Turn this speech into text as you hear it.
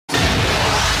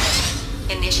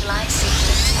Initialize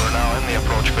sequence. We're now in the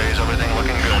approach phase. Everything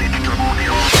looking good.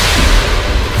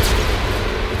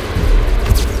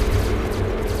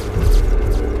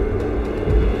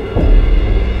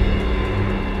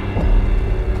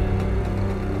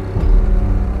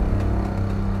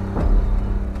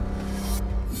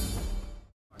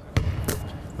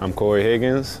 I'm Cory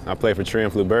Higgins. I play for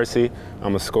Triumph Luberci.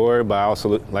 I'm a scorer, but I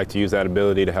also like to use that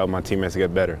ability to help my teammates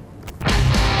get better.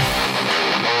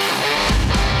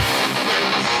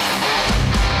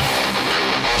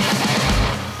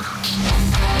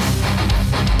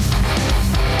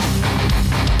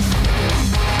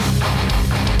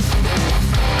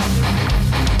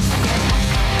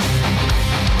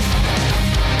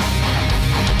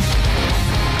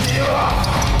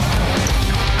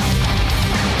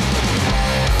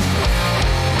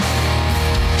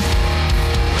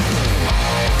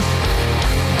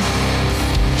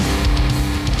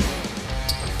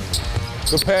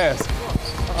 Good pass.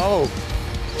 Oh.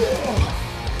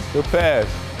 Good pass.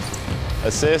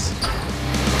 Assist.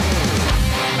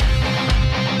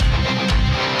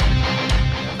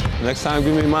 Next time,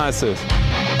 give me my assist.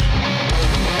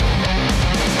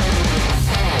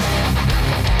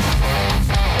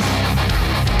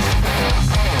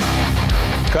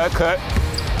 Cut.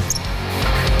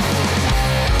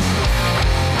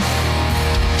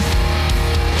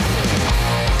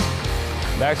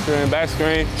 Back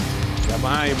screen. Got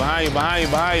behind you.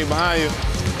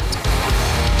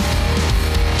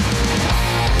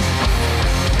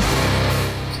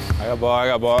 I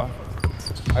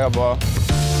got ball.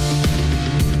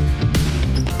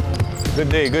 Good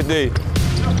D.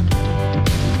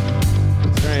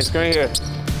 Screen here.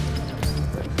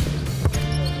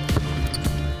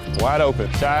 Wide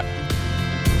open, shot.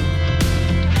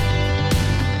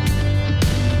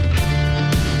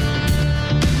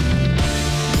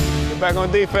 Get back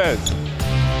on defense.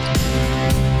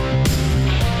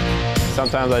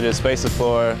 Sometimes I just space the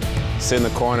floor, sit in the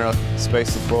corner,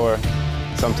 space the floor.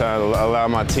 Sometimes I allow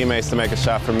my teammates to make a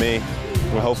shot for me,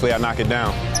 and hopefully I knock it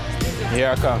down. Here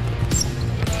I come.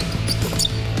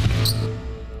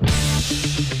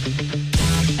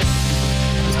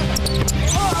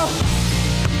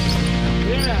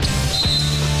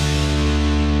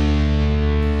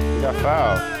 We got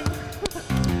fouled.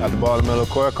 Got the ball in the middle of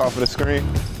the court, call for the screen.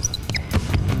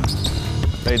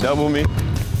 They double me.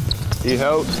 He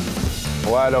helps.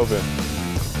 Wide open.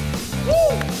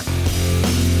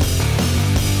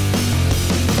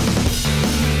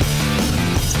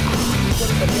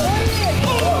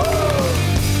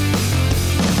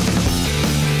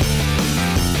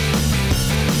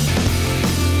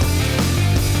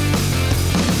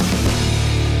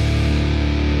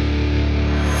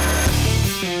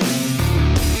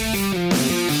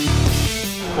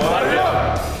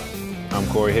 I'm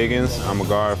Cory Higgins. I'm a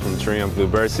guard from Triumph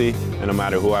Luberci, and no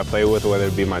matter who I play with, whether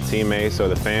it be my teammates or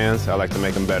the fans, I like to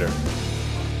make them better.